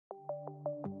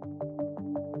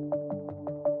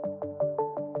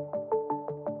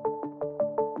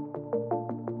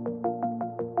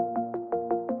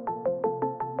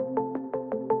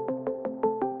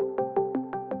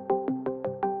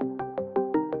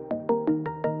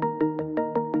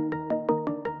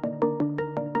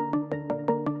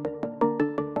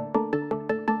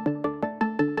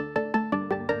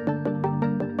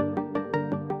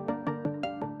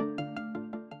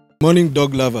Morning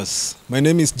dog lovers. My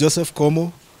name is Joseph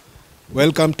Como.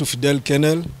 Welcome to Fidel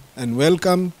Kennel and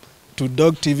welcome to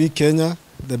Dog TV Kenya,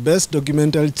 the best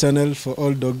documentary channel for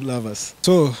all dog lovers.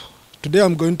 So today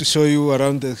I'm going to show you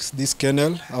around this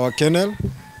kennel, our kennel.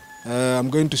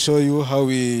 I'm going to show you how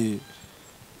we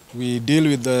deal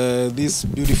with these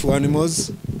beautiful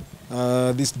animals,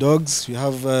 these dogs. We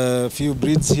have a few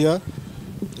breeds here,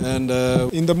 and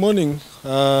in the morning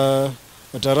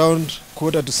at around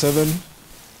 7:15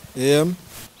 a.m.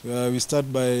 We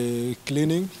start by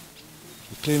cleaning.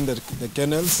 We clean the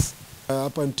kennels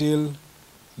up until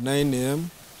 9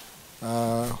 a.m.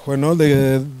 When all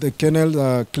the kennels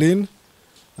are clean,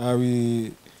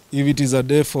 if it is a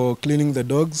day for cleaning the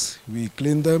dogs, we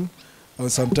clean them. Or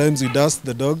sometimes we dust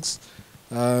the dogs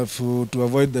to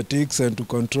avoid the ticks and to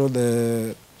control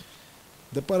the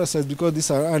parasites, because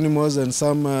these are animals and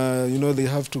some, they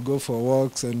have to go for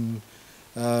walks, and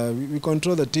we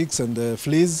control the ticks and the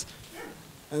fleas.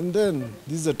 And then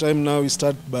this is the time now we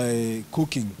start by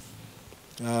cooking.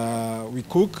 We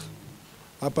cook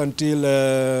up until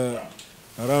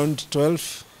around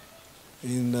 12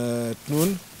 in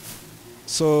noon.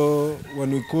 So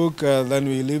when we cook, then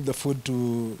we leave the food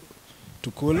to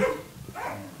cool.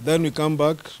 Then we come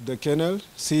back to the kennel,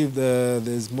 see if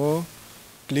there's more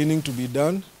cleaning to be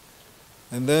done.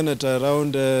 And then at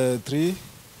around 3,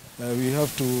 we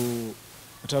have to,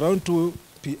 at around 2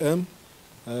 p.m.,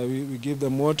 we give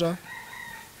them water.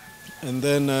 And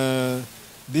then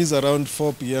this around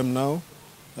 4 p.m. now,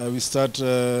 we start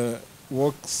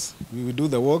walks. We do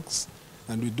the walks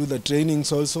and we do the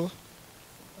trainings also.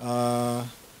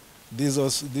 This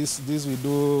we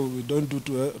don't do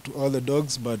to all the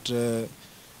dogs, but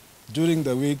during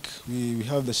the week we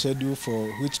have the schedule for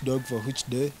which dog for which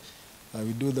day.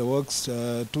 We do the walks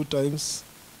 2 times.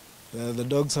 The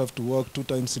dogs have to walk 2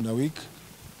 times in a week.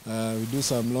 We do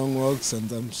some long walks and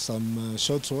then some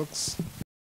short walks.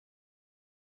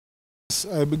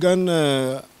 I began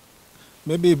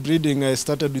maybe breeding. I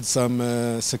started with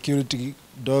some security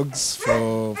dogs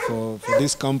for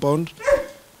this compound.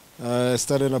 I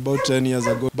started about 10 years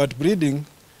ago. But breeding,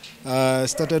 I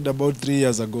started about 3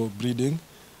 years ago, breeding,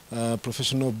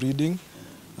 professional breeding.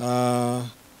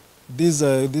 These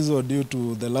were due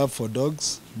to the love for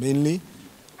dogs, mainly.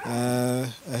 I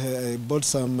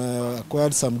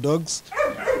acquired some dogs,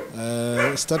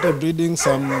 started breeding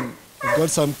some,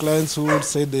 got some clients who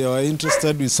said they were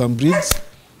interested with some breeds.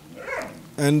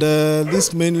 And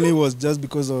this mainly was just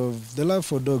because of the love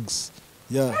for dogs,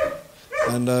 yeah.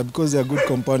 And because they are good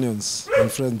companions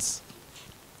and friends.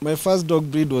 My first dog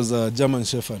breed was a German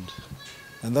Shepherd.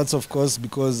 And that's of course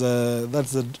because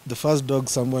that's the first dog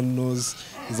someone knows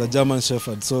is a German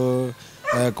Shepherd. So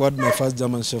I acquired my first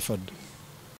German Shepherd.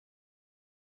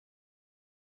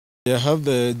 I have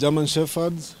the German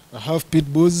Shephards, I have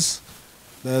Pitbulls,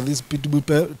 these Pitbull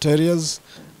terriers,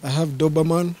 I have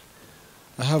Doberman,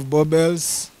 I have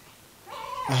Boerboels,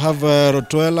 I have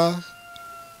Rottweiler.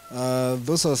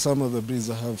 Those are some of the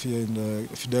breeds I have here in the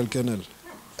Fidel Kennel.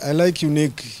 I like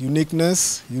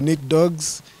uniqueness, unique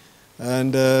dogs,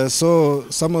 and so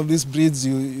some of these breeds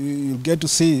you get to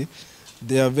see,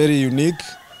 they are very unique,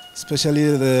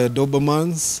 especially the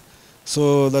Dobermans.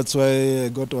 So that's why I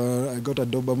got a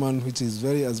Doberman, which is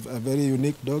a very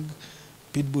unique dog.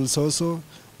 Pitbulls also,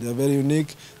 they are very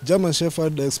unique. German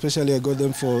Shepherd, especially I got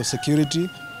them for security,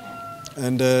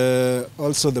 and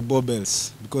also the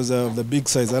Boerboels because of the big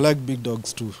size. I like big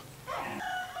dogs too.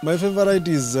 My favorite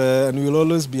is and will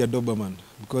always be a Doberman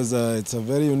because it's a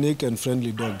very unique and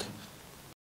friendly dog.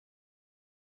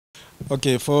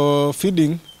 Okay, for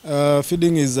feeding,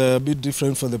 feeding is a bit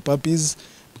different for the puppies.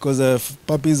 Because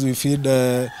puppies we feed,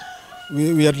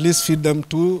 we at least feed them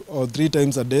 2 or 3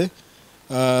 times a day.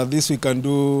 This we can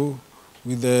do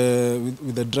with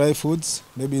the dry foods,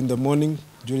 maybe in the morning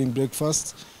during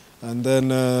breakfast, and then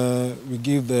we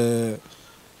give the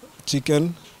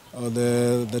chicken or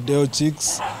the day-old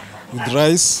chicks with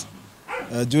rice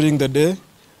during the day,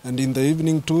 and in the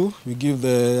evening too we give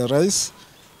the rice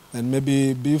and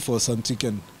maybe beef or some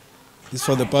chicken. This is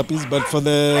for the puppies, but for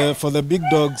the big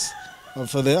dogs.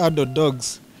 For the adult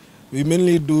dogs, we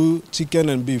mainly do chicken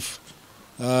and beef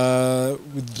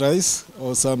with rice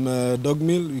or some dog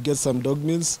meal. We get some dog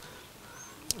meals.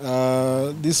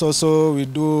 This also we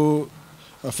do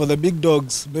for the big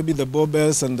dogs, maybe the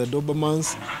Boerboels and the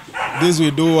Dobermans. This we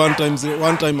do one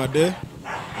time a day.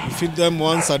 We feed them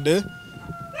once a day,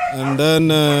 and then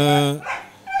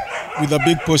with a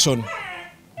big portion.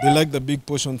 They like the big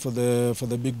portion for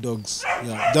the big dogs.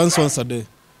 Yeah, just once a day.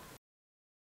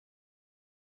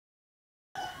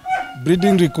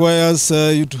 Breeding requires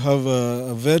you to have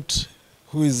a vet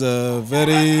who is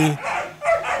very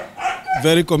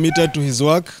very committed to his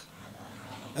work,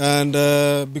 and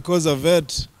because a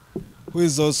vet who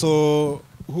is also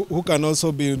who can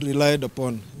also be relied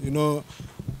upon. You know,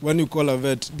 when you call a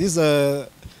vet, these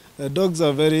dogs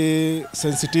are very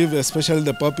sensitive, especially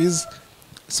the puppies.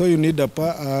 So you need a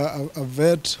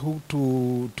vet who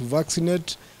to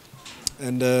vaccinate,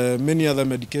 and many other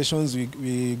medications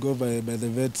we go by the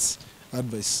vet's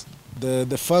advice.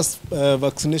 The first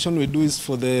vaccination we do is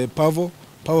for the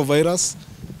parvovirus.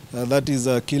 That is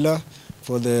a killer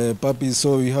for the puppies.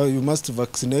 So you must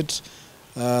vaccinate.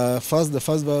 The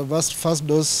first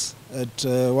dose at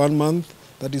 1 month,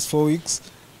 that is 4 weeks.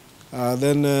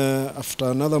 Then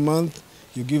after another month,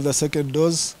 you give the second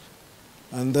dose.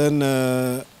 And then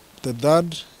the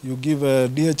third, you give a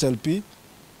DHLP.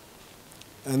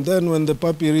 And then when the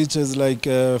puppy reaches like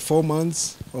 4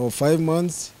 months or 5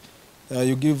 months,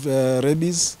 you give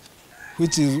rabies,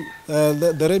 which is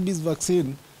the rabies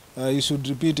vaccine. You should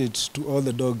repeat it to all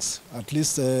the dogs, at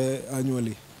least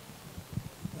annually.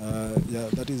 Yeah,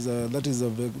 that is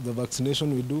the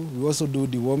vaccination we do. We also do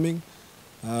deworming.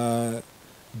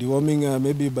 Deworming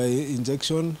maybe by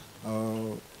injection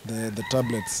or the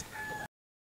tablets.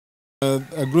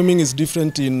 Grooming is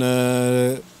different in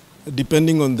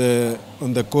depending on the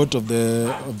coat of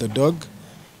the dog.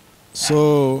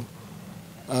 So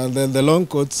the long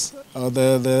coats,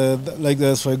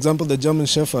 like for example the German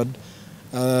Shepherd,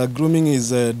 grooming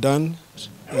is done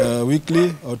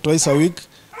weekly or twice a week,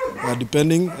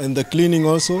 depending, and the cleaning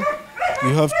also.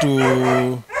 You have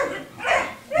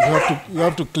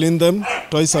to clean them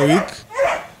twice a week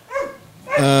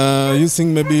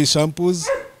using maybe shampoos,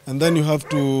 and then you have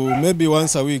to maybe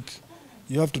once a week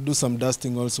you have to do some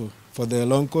dusting also for the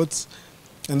long coats,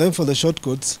 and then for the short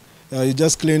coats you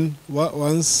just clean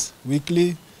once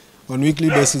weekly. On weekly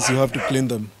basis you have to clean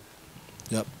them.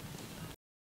 Yeah.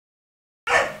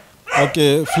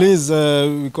 Okay, fleas,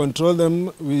 we control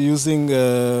them using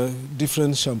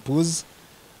different shampoos.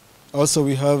 Also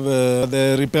we have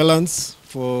the repellents,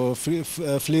 for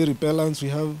flea repellents we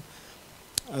have.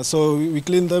 So we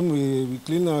clean them, we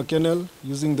clean our kennel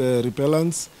using the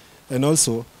repellents, and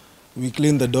also we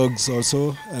clean the dogs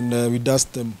also, and we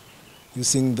dust them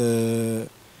using the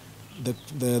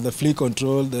flea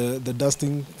control, the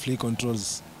dusting flea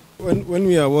controls. When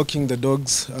we are walking the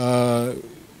dogs,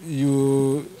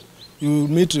 you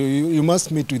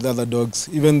must meet with other dogs,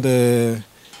 even the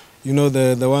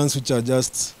ones which are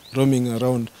just roaming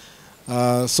around.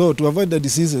 So to avoid the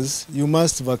diseases, you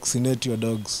must vaccinate your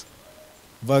dogs.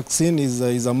 Vaccine is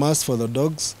a must for the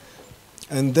dogs.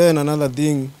 And then another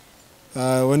thing,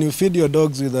 when you feed your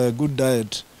dogs with a good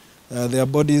diet, their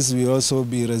bodies will also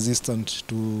be resistant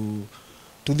to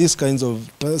these kinds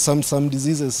of some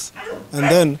diseases. And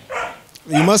then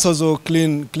you must also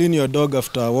clean your dog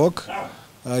after a walk.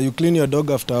 You clean your dog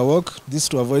after a walk, this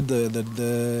to avoid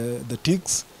the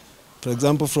ticks. For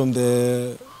example, from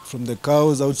the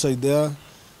cows outside there,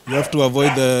 you have to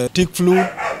avoid the tick flu,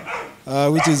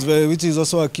 which is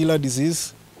also a killer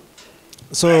disease.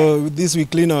 So with this we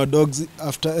clean our dogs.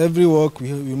 After every walk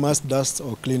we must dust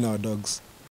or clean our dogs.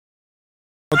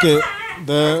 Okay,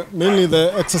 mainly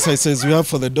the exercises we have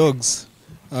for the dogs.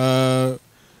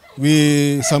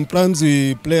 Sometimes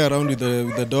we play around with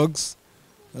the dogs.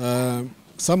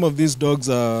 Some of these dogs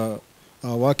are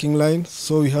working line,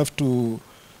 so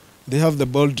they have the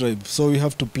ball drive, so we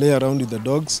have to play around with the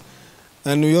dogs.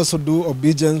 And we also do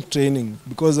obedience training,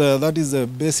 because that is a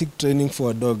basic training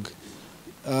for a dog.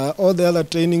 All the other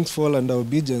trainings fall under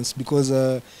obedience, because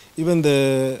even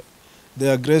the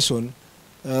aggression,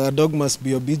 a dog must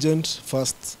be obedient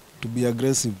first to be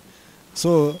aggressive.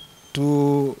 So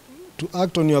to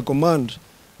act on your command,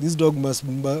 this dog must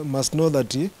know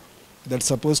that that's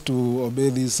supposed to obey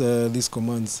these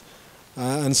commands.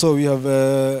 And so we have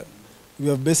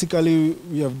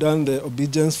done the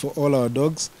obedience for all our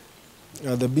dogs,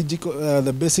 the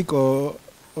basic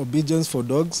obedience for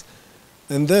dogs,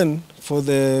 and then for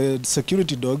the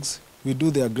security dogs we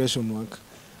do the aggression work.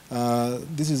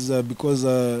 This is because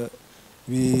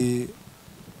we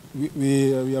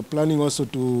are planning also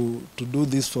to do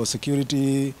this for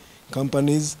security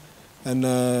companies, and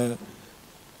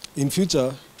in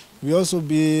future we also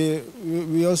be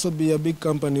a big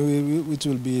company which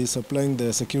will be supplying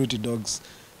the security dogs.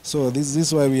 So this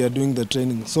is why we are doing the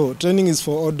training. So training is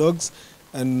for all dogs,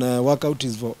 and workout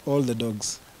is for all the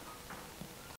dogs.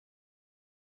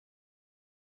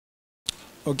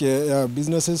 Okay,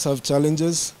 businesses have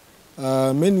challenges.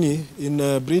 Mainly in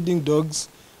breeding dogs,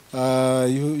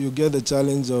 you get the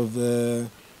challenge of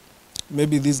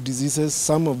maybe these diseases.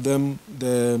 Some of them,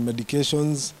 the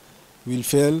medications will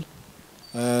fail.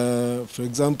 For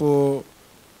example,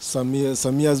 some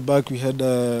years back we had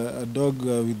a dog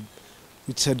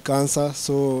which had cancer,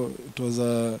 so it was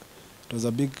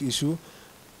a big issue.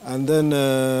 And then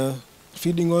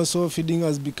feeding also, feeding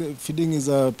is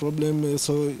a problem,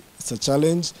 so it's a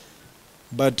challenge.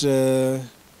 But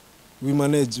we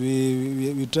manage.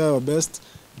 We try our best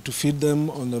to feed them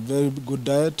on a very good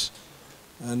diet,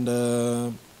 and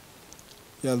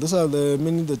yeah, those are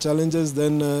the challenges.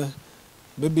 Then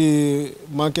maybe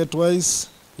market-wise,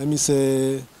 let me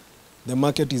say the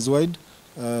market is wide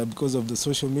because of the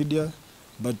social media,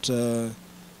 but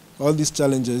all these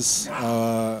challenges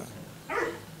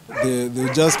they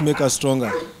just make us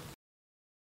stronger.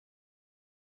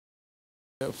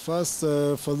 First,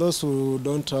 for those who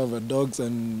don't have dogs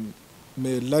and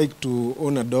may like to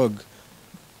own a dog,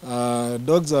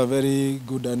 dogs are very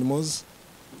good animals.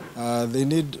 They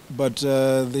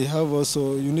have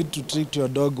also, you need to treat your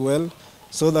dog well,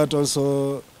 so that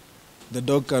also the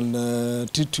dog can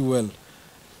treat you well.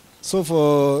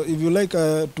 So if you like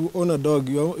to own a dog,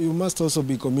 you must also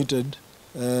be committed.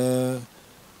 You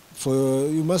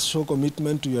must show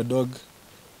commitment to your dog.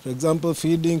 For example,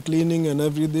 feeding, cleaning, and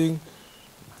everything.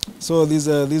 So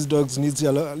these dogs needs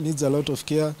a lot of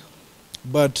care,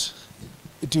 but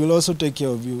it will also take care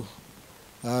of you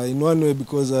in one way,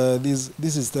 because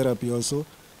this is therapy also.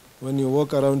 When you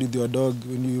walk around with your dog,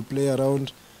 when you play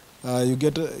around, you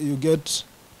get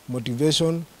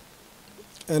motivation,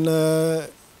 and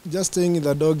just staying with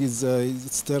the dog is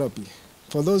it's therapy.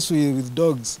 For those with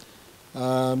dogs,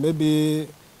 maybe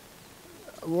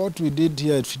what we did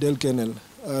here at Fidel Kennel,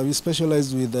 we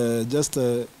specialize with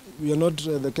we are not,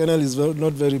 the kennel is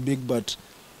not very big, but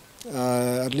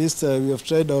at least we have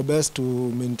tried our best to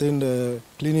maintain the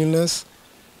cleanliness,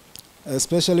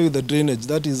 especially with the drainage.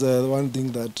 That is one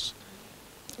thing that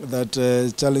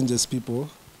challenges people,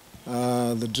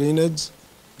 the drainage,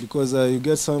 because you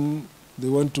get some, they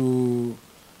want to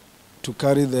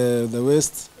carry the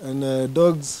waste, and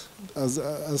dogs,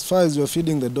 as far as you're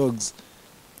feeding the dogs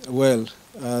well,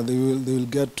 they will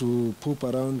get to poop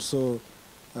around. So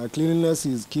cleanliness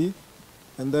is key.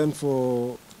 And then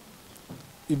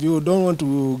if you don't want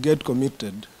to get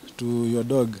committed to your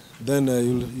dog, then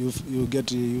you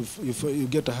get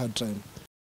a hard time.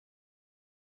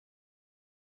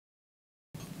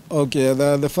 Okay,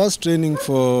 the first training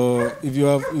for if you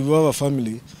have a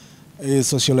family is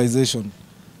socialization.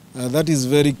 That is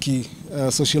very key.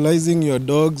 Socializing your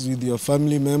dogs with your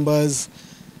family members,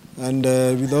 and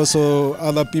with also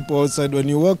other people outside. When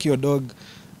you walk your dog,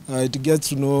 it gets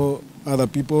to know other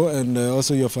people and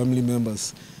also your family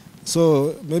members.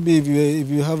 So maybe if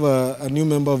you have a new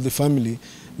member of the family,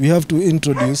 you have to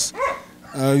introduce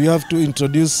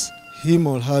him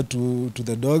or her to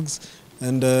the dogs,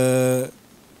 and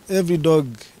every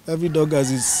dog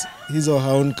has his or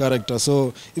her own character.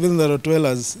 So even the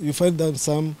Rottweilers, you find that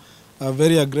some are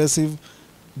very aggressive,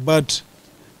 but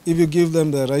if you give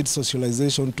them the right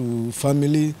socialization to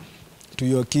family, to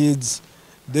your kids,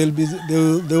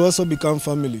 they'll also become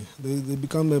family. They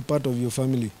become a part of your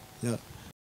family. Yeah.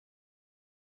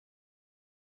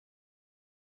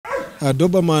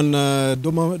 Doberman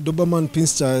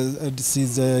Pinscher,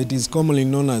 it is commonly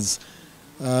known as.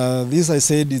 This I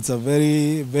said, it's a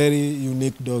very, very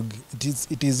unique dog.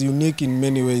 It is unique in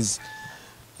many ways.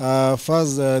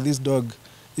 First, this dog,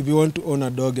 if you want to own a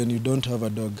dog and you don't have a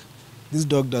dog, this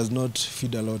dog does not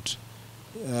feed a lot.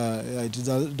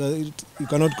 You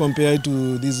cannot compare it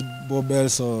to these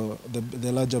Boerboels or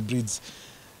the larger breeds.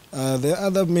 The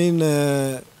other main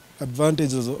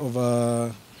advantages of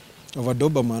a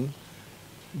Doberman,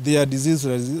 their disease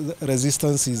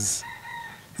resistance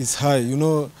is high. You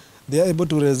know, they are able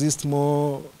to resist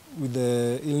more with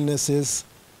the illnesses.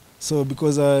 So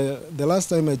because the last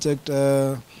time I checked,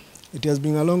 it has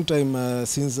been a long time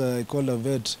since I called a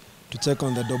vet to check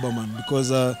on the Doberman,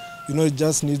 because you know, it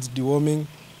just needs deworming,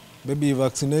 maybe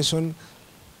vaccination,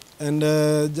 and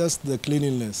just the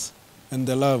cleanliness and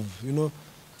the love. You know,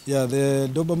 yeah, the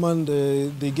Doberman,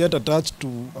 they get attached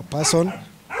to a person.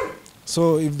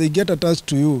 So if they get attached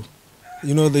to you,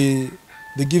 you know, they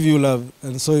give you love,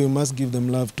 and so you must give them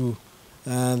love too.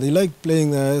 They like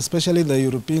playing, especially the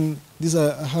European. These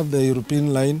have the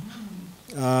European line.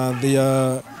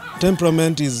 Their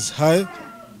temperament is high.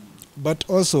 But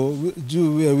also with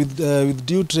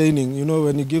due training, you know,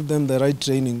 when you give them the right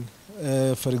training,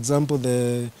 for example,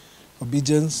 the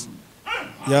obedience,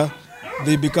 yeah,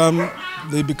 they become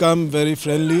very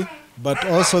friendly, but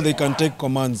also they can take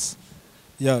commands.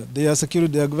 Yeah, they are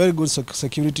very good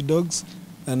security dogs,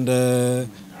 and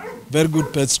very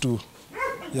good pets too.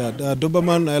 Yeah, the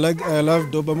Doberman, I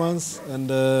love Dobermans, and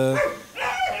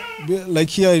like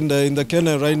here in the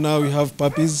kennel right now we have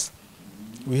puppies.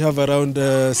 We have around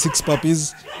 6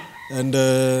 puppies, and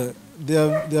they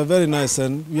are very nice.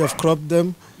 And we have cropped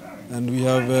them, and we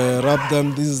have wrapped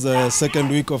them. This is the second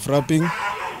week of wrapping,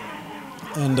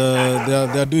 and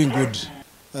they are doing good.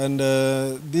 And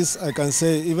this, I can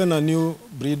say, even a new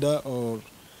breeder, or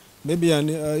maybe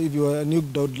if you are a new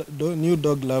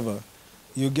dog lover,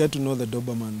 you get to know the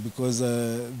Doberman, because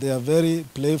they are very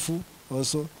playful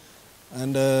also.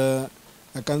 And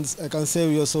I can say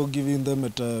we also giving them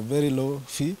at a very low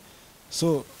fee.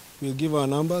 So we'll give our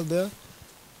number there.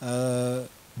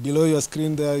 Below your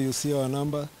screen there, you see our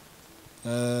number.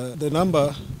 The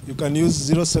number, you can use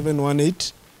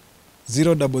 0718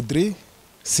 033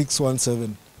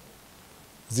 617.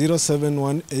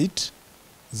 0718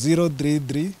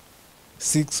 033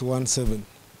 617.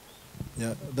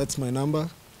 Yeah, that's my number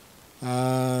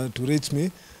to reach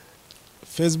me.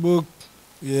 Facebook,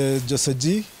 Jose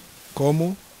G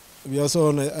Como. We also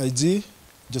on IG,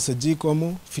 Jose G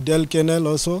Como. Fidel Kennel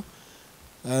also.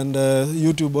 And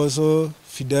YouTube also,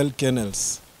 Fidel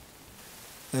Kennels.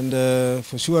 And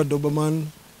for sure, Doberman,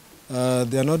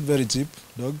 they are not very cheap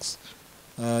dogs.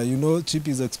 You know, cheap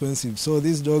is expensive. So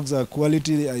these dogs are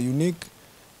quality, are unique,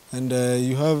 and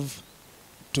you have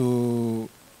to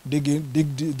dig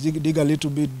a little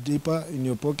bit deeper in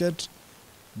your pocket,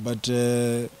 but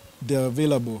they are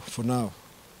available for now.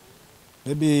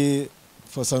 Maybe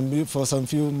for some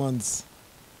few months.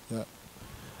 Yeah.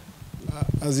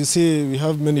 As you see, we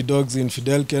have many dogs in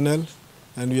Fidel Kennel,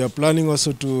 and we are planning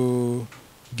also to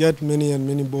get many and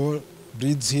many more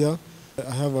breeds here.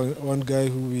 I have one guy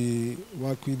who we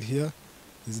work with here.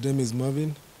 His name is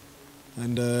Marvin,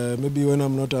 and maybe when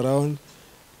I'm not around,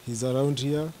 he's around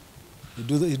here.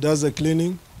 He does the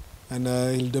cleaning, and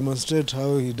he'll demonstrate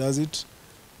how he does it.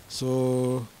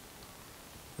 So,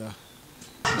 yeah.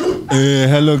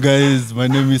 Hello guys, my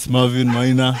name is Marvin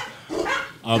Maina.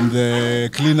 I'm the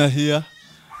cleaner here.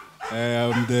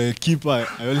 I'm the keeper.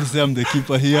 I always say I'm the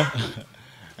keeper here.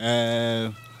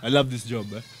 I love this job.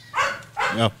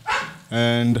 Yeah.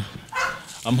 And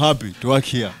I'm happy to work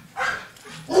here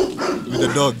with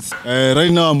the dogs.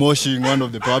 Right now I'm washing one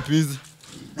of the puppies.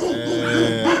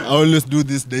 I always do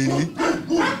this daily.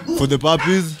 For the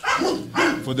puppies,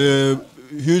 for the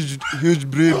huge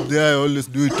breed there, I always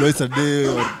do it twice a day,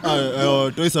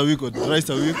 or twice a week, or thrice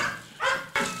a week.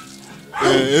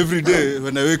 Every day,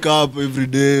 when I wake up, every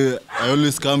day, I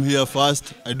always come here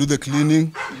first. I do the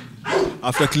cleaning.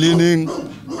 After cleaning,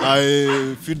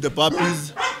 I feed the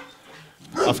puppies.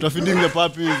 After feeding the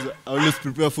puppies, I always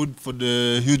prepare food for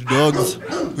the huge dogs,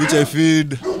 which I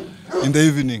feed in the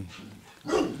evening.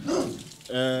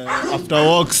 After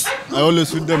walks, I always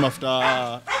feed them after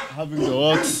having the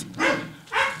walks.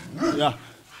 Yeah.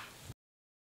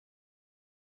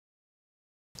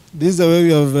 This is the way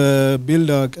we have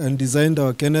built and designed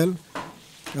our kennel.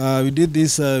 We did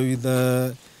this with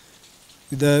a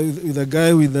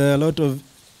guy with a lot of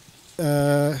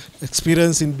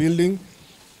experience in building.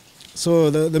 So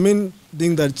the main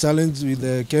thing that challenge with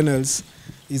the kennels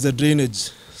is the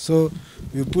drainage. So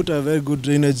we put a very good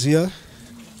drainage here,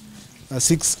 a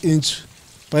 6-inch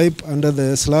pipe under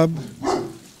the slab,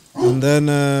 and then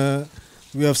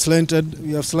we have slanted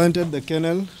the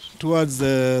kennel towards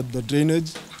the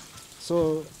drainage.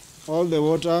 So all the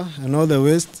water and all the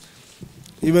waste,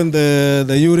 even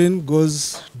the urine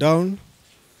goes down.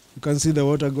 You can see the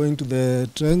water going to the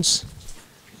trench.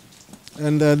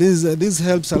 And this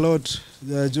helps a lot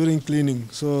during cleaning.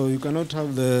 So you cannot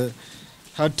have the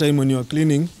hard time when you are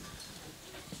cleaning.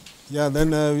 Yeah,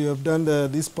 then we have done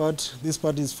this part. This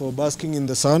part is for basking in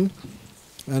the sun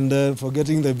and for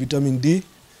getting the vitamin D.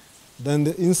 Then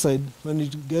the inside, when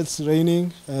it gets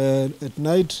raining at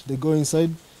night, they go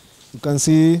inside. You can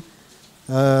see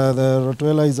the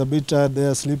Rottweiler is a bit tired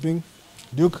there sleeping.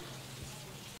 Duke.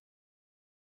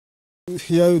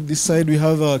 Here, this side, we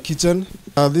have a kitchen.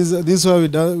 This is where we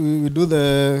do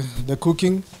the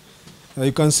cooking.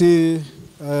 You can see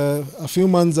a few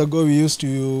months ago we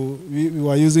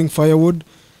were using firewood,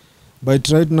 but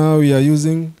right now we are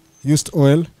using used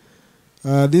oil.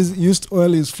 This used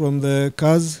oil is from the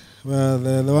cars,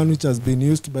 the one which has been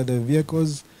used by the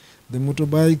vehicles, the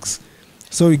motorbikes.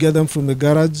 So we get them from the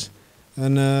garage,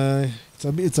 and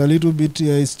it's a little bit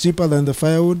it's cheaper than the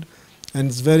firewood, and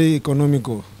it's very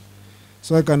economical.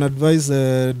 So I can advise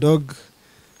dog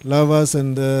lovers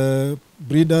and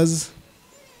breeders.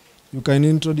 You can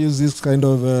introduce this kind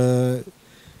of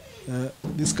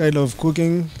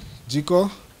cooking jiko.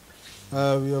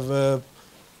 We have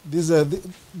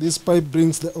this pipe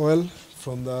brings the oil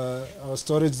from our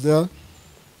storage there.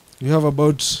 We have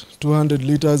about 200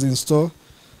 liters in store.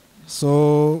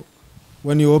 So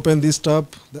when you open this tap,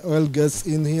 the oil gets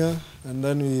in here, and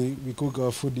then we cook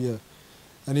our food here.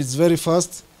 And it's very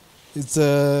fast. It's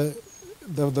the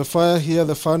fire here,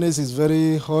 the furnace is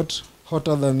very hot,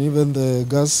 hotter than even the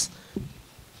gas.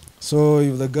 So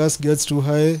if the gas gets too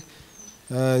high,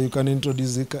 you can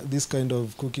introduce this kind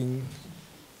of cooking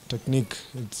technique.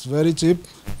 It's very cheap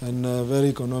and very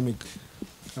economic.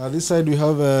 This side we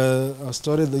have a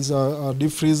storage. This is our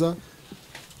deep freezer.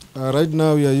 Right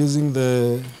now we are using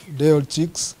the day-old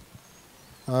chicks.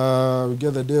 We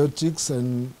get the day-old chicks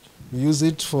and we use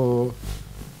it for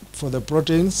the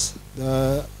proteins.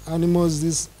 The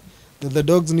animals, the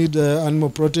dogs need animal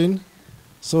protein,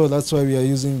 so that's why we are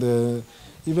using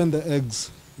even the eggs.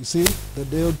 You see the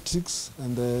day-old chicks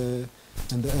and the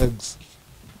eggs.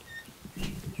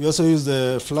 We also use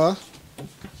the flour,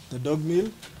 the dog meal.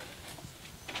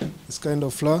 This kind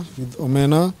of flour with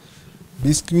omena,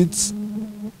 biscuits,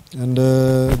 and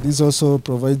this also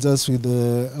provides us with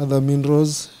other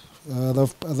minerals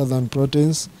other than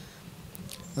proteins.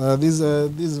 This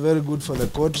is very good for the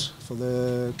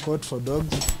coat for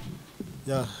dogs.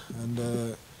 Yeah,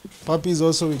 and puppies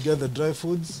also we get the dry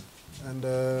foods, and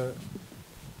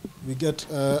we get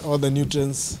all the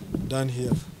nutrients done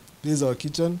here. This is our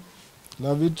kitchen.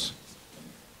 Love it.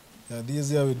 Yeah, this is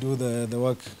here we do the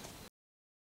work.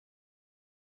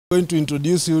 I'm going to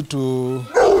introduce you to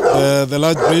the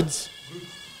large breeds.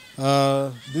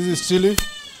 This is Chili.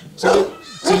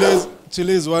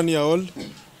 Chili is 1 year old.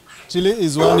 Chili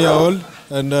is 1 year old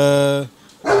and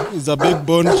is a big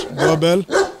boned Boerboels.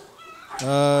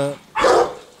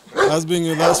 Has been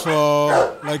with us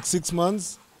for like 6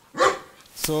 months.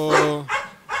 So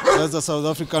that's the South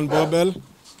African Boerboels.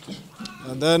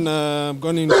 And then I'm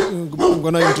going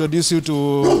to introduce you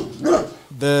to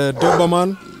the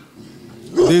Doberman.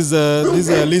 This is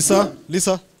Lisa. This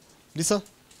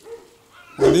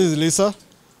is Lisa.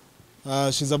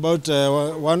 She's about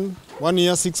 1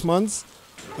 year, 6 months.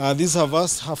 This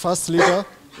is her first litter.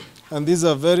 And this is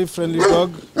a very friendly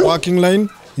dog, working line,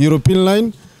 European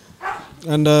line.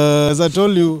 And as I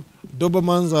told you,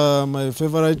 Dobermans are my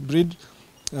favorite breed.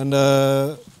 And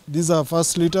this is her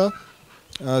first litter.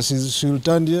 She'll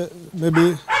turn here,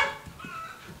 maybe.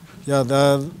 Yeah,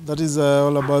 that is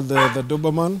all about the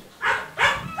Doberman.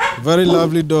 Very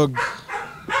lovely dog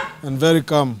and very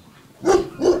calm.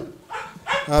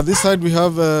 This side we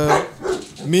have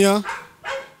Mia.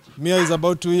 Mia is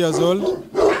about 2 years old.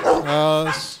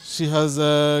 She has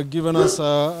given us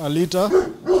a litter.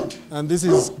 And this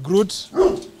is Groot.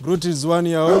 Groot is 1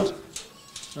 year old.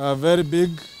 Very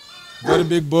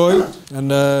big boy.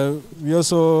 And we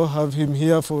also have him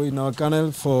here in our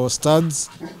kennel for studs.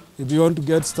 If you want to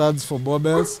get studs for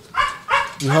Boerboels,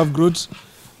 we have Groot.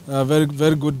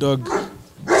 Very good dog.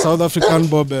 South African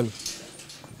Boerboels.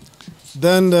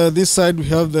 Then this side we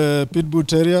have the Pitbull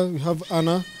Terrier. We have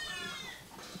Anna.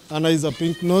 Anna is a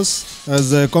pink nose,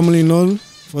 as commonly known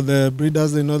for the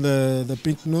breeders. They know the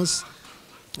pink nose.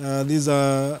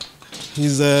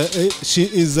 She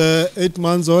is 8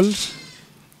 months old.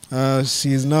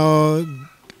 She is now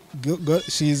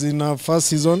she's in her first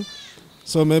season,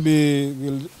 so maybe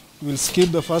we'll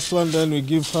skip the first one. Then we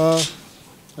give her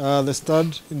the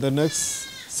stud in the next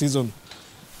season.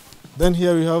 Then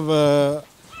here we have a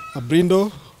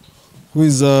Brindo, who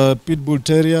is a Pitbull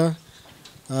Terrier.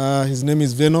 His name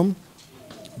is Venom.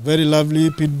 Very lovely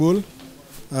Pitbull.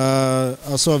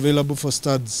 Also available for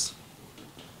studs.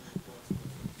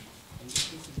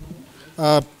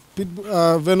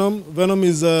 Venom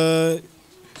is a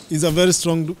very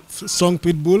strong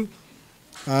Pitbull.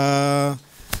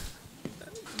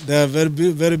 They are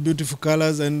very beautiful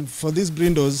colors, and for these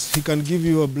Brindos, he can give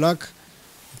you a black,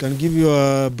 he can give you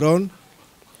a brown,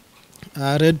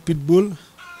 a red Pitbull,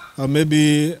 or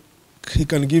maybe he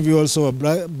can give you also a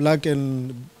black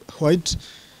and white,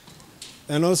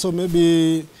 and also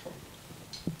maybe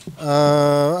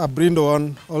a Brindo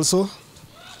one also.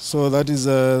 So that is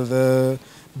the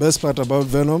best part about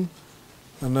Venom.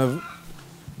 And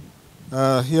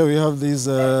here we have these.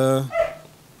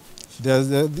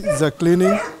 These are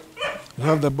cleaning. We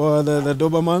have the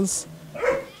Dobermans.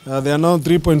 They are now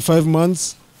 3.5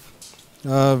 months.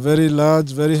 Very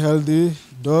large, very healthy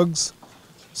dogs.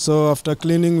 So after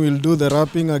cleaning, we'll do the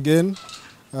wrapping again.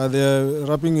 The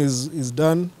wrapping is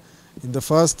done in the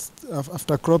first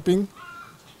after cropping.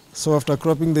 So after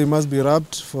cropping, they must be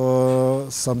wrapped for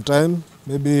some time,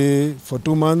 maybe for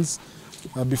 2 months,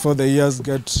 before the ears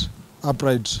get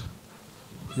upright.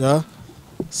 Yeah.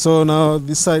 So now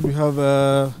this side we have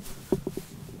a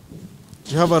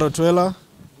Rottweiler,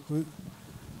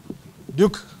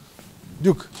 Duke.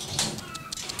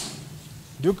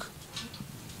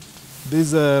 This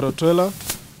is a Rottweiler.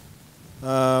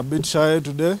 A bit shy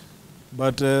today,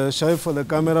 but shy for the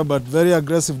camera, but very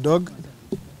aggressive dog.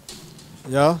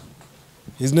 Yeah,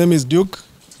 his name is Duke,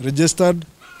 registered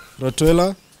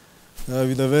Rottweiler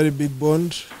with a very big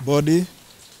body,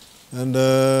 and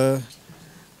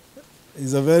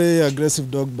he's a very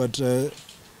aggressive dog, but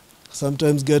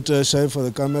sometimes get shy for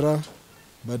the camera,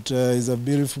 but he's a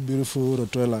beautiful, beautiful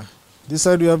Rottweiler. This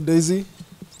side we have Daisy,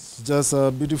 just a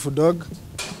beautiful dog,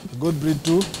 a good breed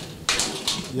too.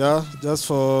 Yeah, just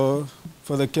for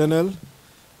the kennel.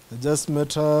 I just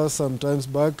met her some times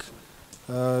back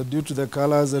due to the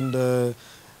colors, and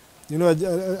you know,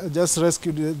 I just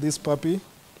rescued this puppy,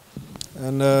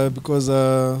 and because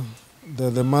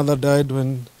the mother died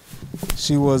when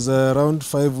she was around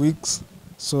 5 weeks,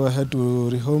 so I had to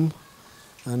rehome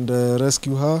and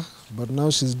rescue her. But now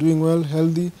she's doing well,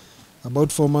 healthy,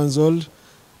 about 4 months old,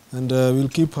 and we'll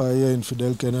keep her here in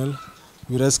Fidel Kennel.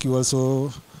 We rescue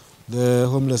also the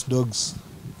homeless dogs.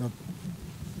 Yep.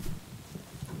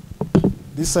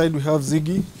 This side we have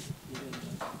Ziggy.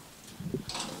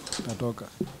 Katoka.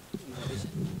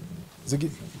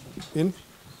 Ziggy, in.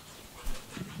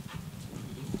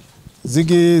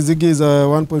 Ziggy is a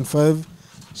 1.5.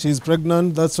 She's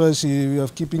pregnant, that's why we are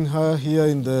keeping her here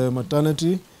in the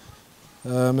maternity.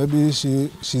 Maybe she's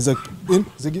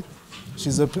Ziggy.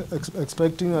 She's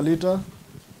expecting a litter,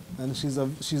 and she's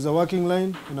a working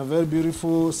line in a very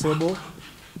beautiful sable,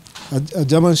 a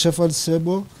German Shepherd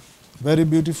sable, very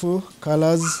beautiful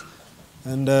colors,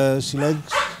 and she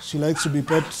likes to be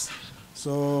pet.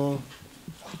 So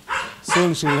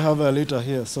soon she'll have a litter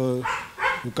here. So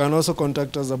you can also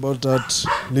contact us about that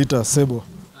litter sable.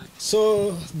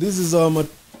 So this is a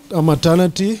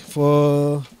maternity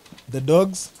for the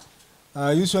dogs.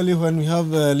 Usually when we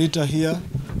have a litter here,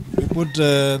 we put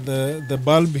the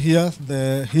bulb here,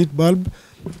 the heat bulb,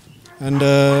 and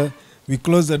we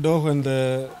close the door when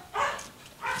the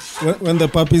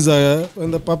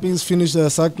puppies finish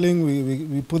suckling.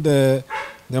 We put the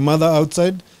mother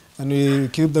outside, and we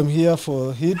keep them here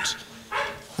for heat.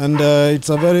 And it's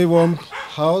a very warm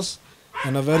house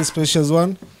and a very spacious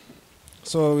one.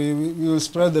 So we will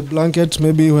spread the blanket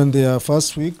maybe when they are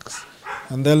first weeks,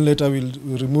 and then later we'll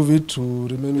remove it to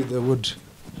remain with the wood.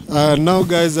 Now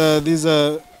guys, these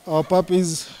are our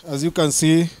puppies. As you can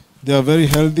see, they are very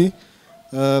healthy.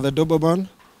 The Doberman,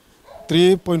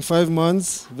 3.5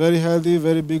 months, very healthy,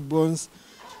 very big bones.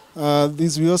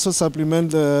 We also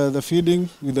supplement the feeding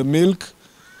with the milk.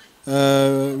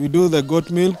 We do the goat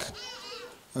milk.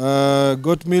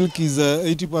 Goat milk is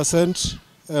 80%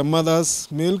 mother's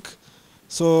milk.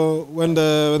 So when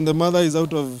the mother is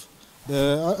out of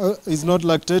is not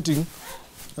lactating,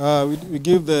 we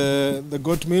give the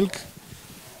goat milk.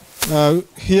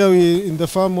 Here in the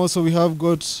farm also we have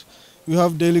goats. We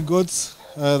have daily goats.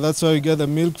 That's where we get the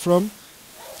milk from.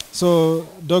 So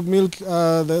dog milk,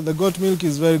 the goat milk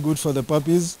is very good for the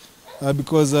puppies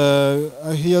because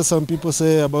I hear some people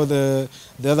say about the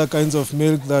other kinds of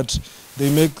milk that they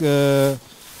make the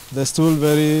stool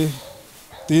very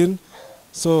thin.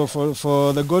 So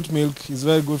for the goat milk is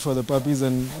very good for the puppies,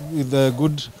 and with the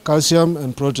good calcium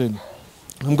and protein.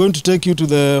 I'm going to take you to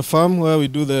the farm where we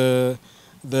do the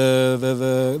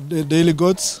daily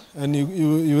goats, and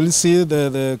you will see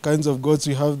the kinds of goats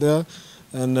we have there,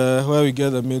 and where we get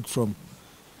the milk from.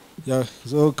 Yeah,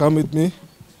 so come with me.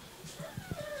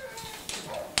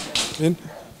 In.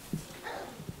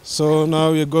 So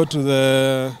now we go to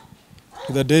the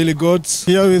daily goats.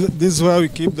 Here, this is where we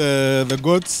keep the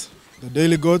goats, the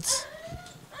daily goats,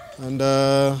 and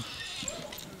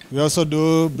we also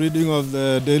do breeding of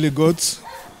the daily goats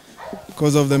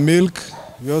because of the milk.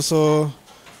 We also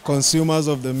consumers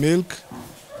of the milk,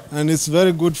 and it's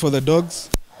very good for the dogs.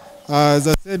 As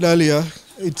I said earlier,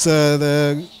 it's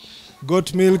the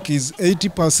goat milk is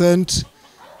 80%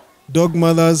 dog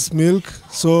mother's milk.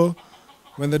 So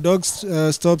when the dog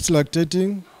stops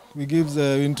lactating, we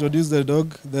introduce the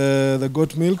dog the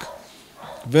goat milk.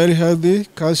 Very healthy,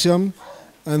 calcium,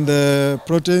 and the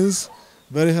proteins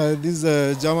very high. This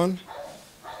is German.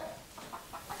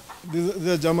 This is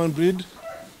a German breed.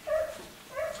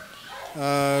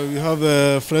 We have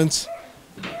the French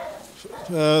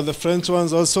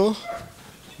ones also,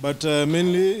 but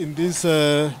mainly in this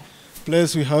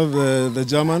place we have the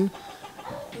German.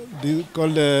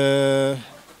 Called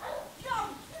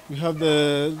we have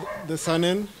the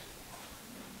Sanen.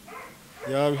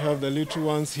 Yeah, we have the little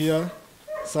ones here.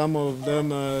 Some of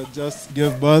them just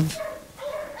gave birth,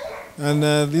 and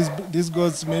these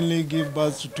goats mainly give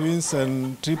birth to twins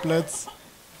and triplets,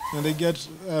 and they get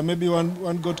maybe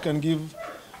one goat can give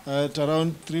at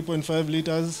around 3.5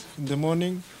 liters in the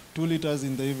morning, 2 liters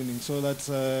in the evening. So that's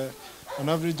an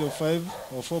average of 5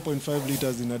 or 4.5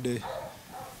 liters in a day.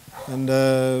 And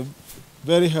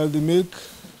very healthy milk.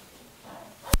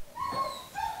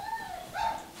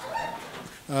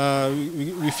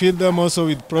 We feed them also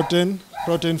with protein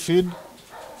feed.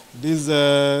 This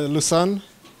Lucerne.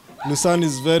 Lucerne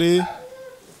is very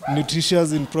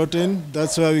nutritious in protein.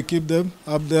 That's why we keep them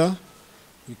up there.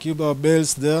 We keep our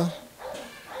bales there.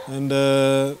 And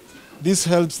this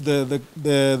helps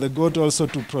the goat also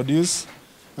to produce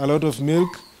a lot of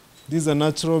milk. This is a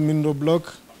natural mineral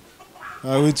block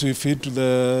which we feed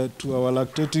to our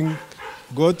lactating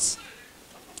goats.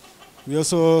 We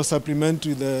also supplement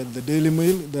with the daily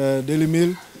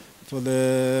meal for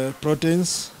the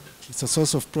proteins. It's a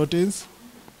source of proteins.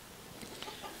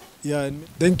 Yeah, and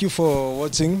thank you for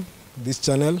watching this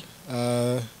channel.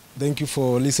 Thank you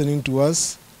for listening to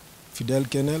us, Fidel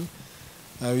Kennel.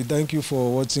 We thank you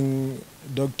for watching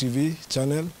Dog TV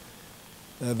channel,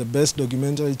 the best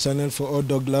documentary channel for all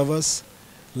dog lovers.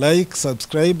 Like,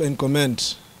 subscribe, and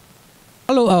comment.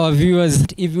 Hello, our viewers.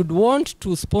 If you'd want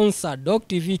to sponsor Dog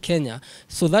TV Kenya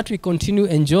so that we continue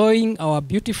enjoying our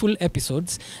beautiful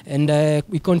episodes and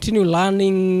we continue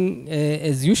learning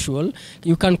as usual,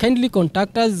 you can kindly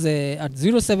contact us at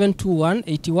 0721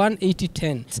 81 80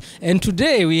 10. And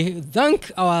today we thank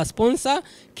our sponsor,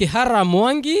 Kihara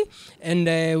Mwangi,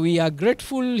 and we are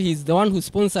grateful he's the one who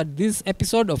sponsored this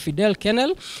episode of Fidel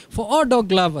Kennel. For all dog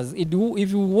lovers, if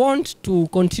you want to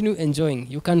continue enjoying,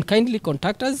 you can kindly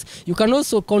contact us. You can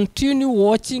also continue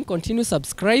watching, continue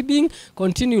subscribing,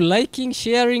 continue liking,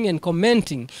 sharing, and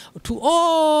commenting. To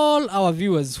all our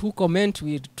viewers who comment,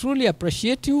 we truly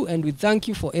appreciate you and we thank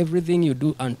you for everything you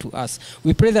do unto us.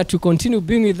 We pray that you continue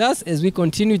being with us as we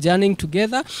continue journeying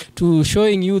together to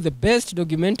showing you the best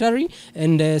documentary,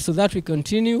 and so that we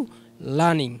continue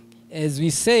learning. As we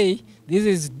say, this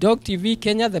is Dog TV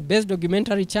Kenya, the best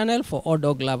documentary channel for all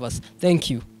dog lovers. Thank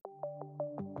you.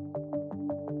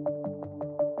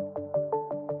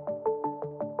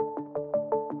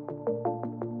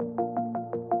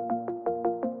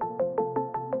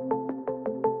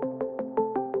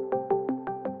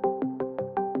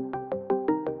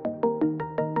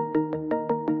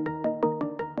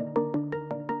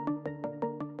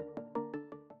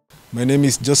 My name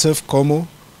is Joseph Como.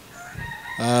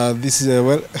 This is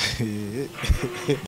a